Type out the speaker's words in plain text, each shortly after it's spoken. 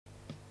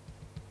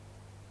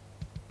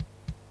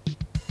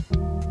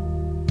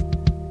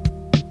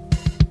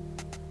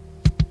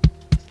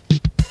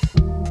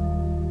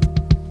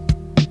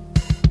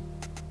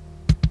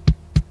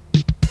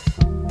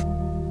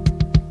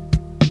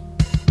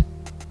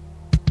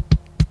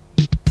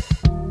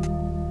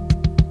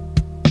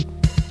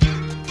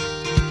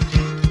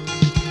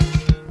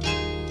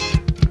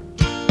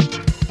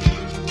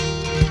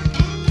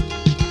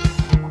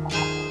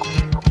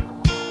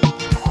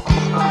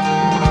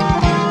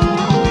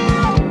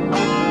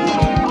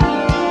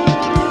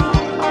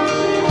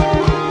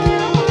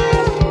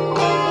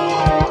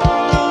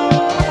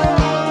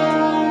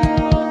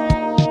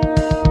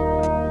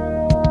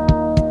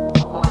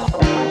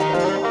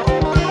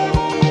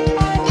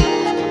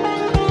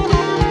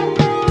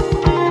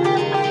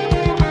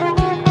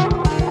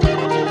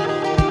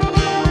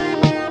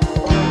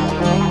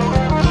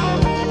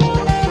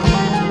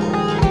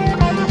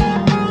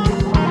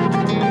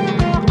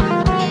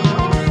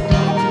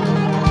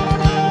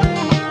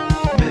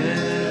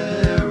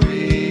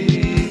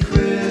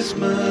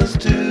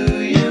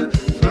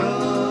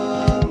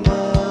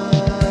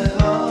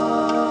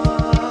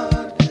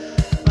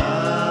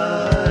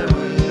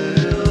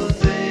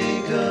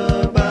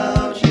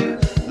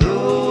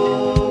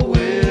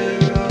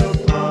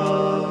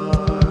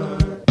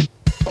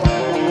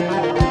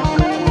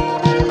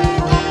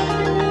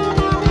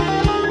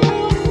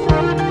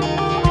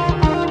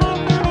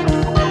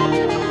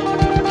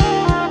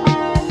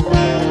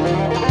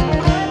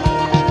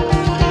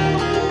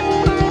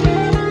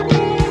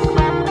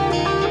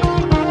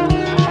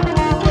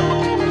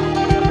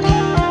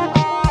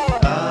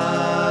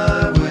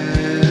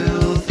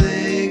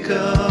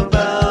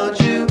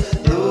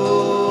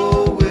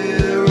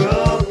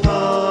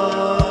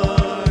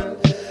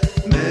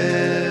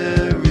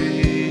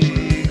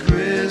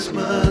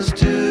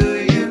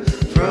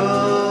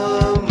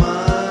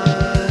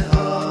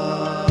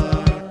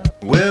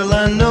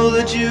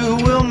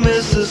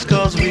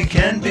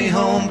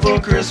for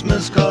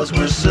Christmas, 'cause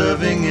we're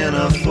serving in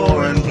a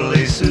foreign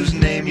place whose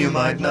name you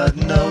might not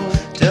know.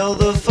 Tell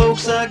the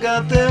folks I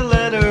got their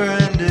letter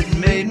and it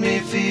made me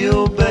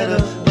feel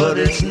better, but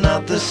it's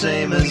not the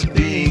same as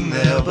being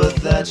there, but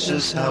that's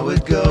just how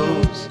it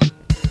goes.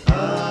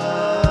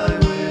 I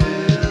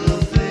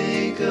will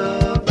think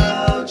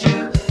about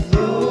you,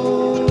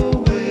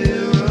 though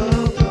we're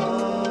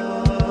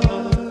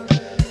apart.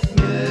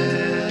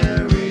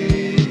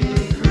 Merry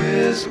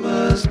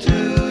Christmas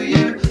to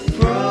you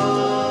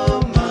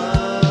from my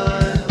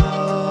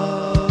heart.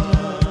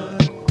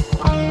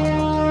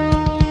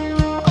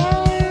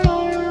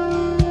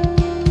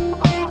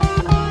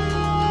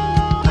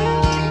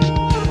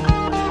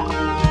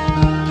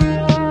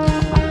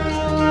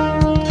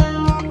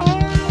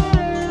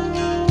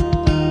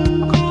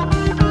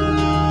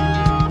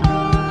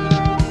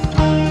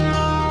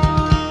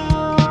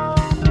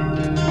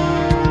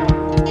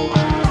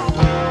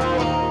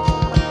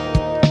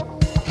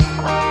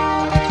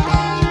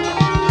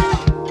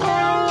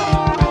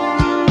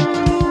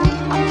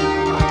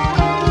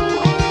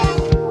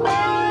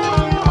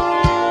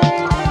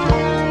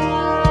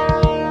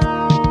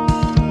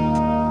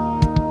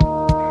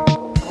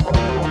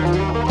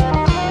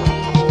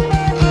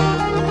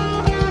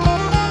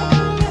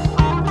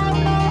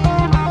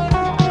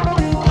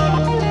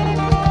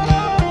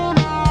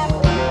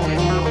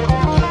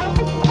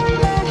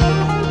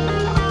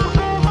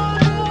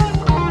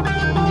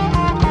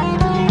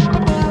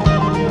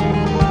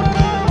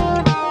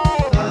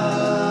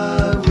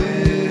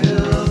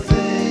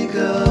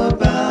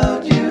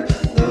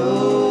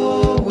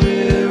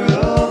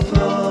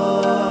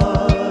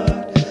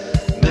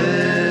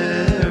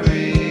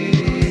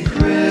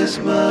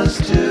 Christmas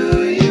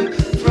to you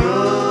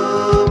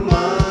from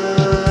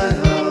my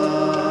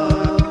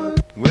heart.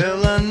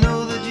 Well, I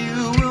know that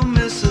you will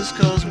miss us,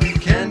 'cause we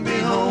can't be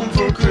home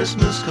for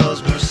Christmas,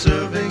 'cause we're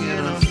serving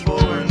in a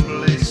foreign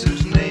place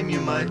whose name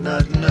you might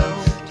not know.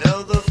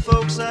 Tell the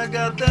folks I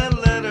got that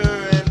letter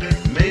and it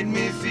made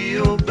me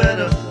feel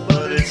better,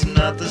 but it's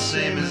not the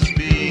same as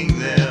being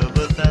there,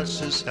 but that's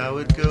just how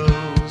it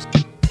goes.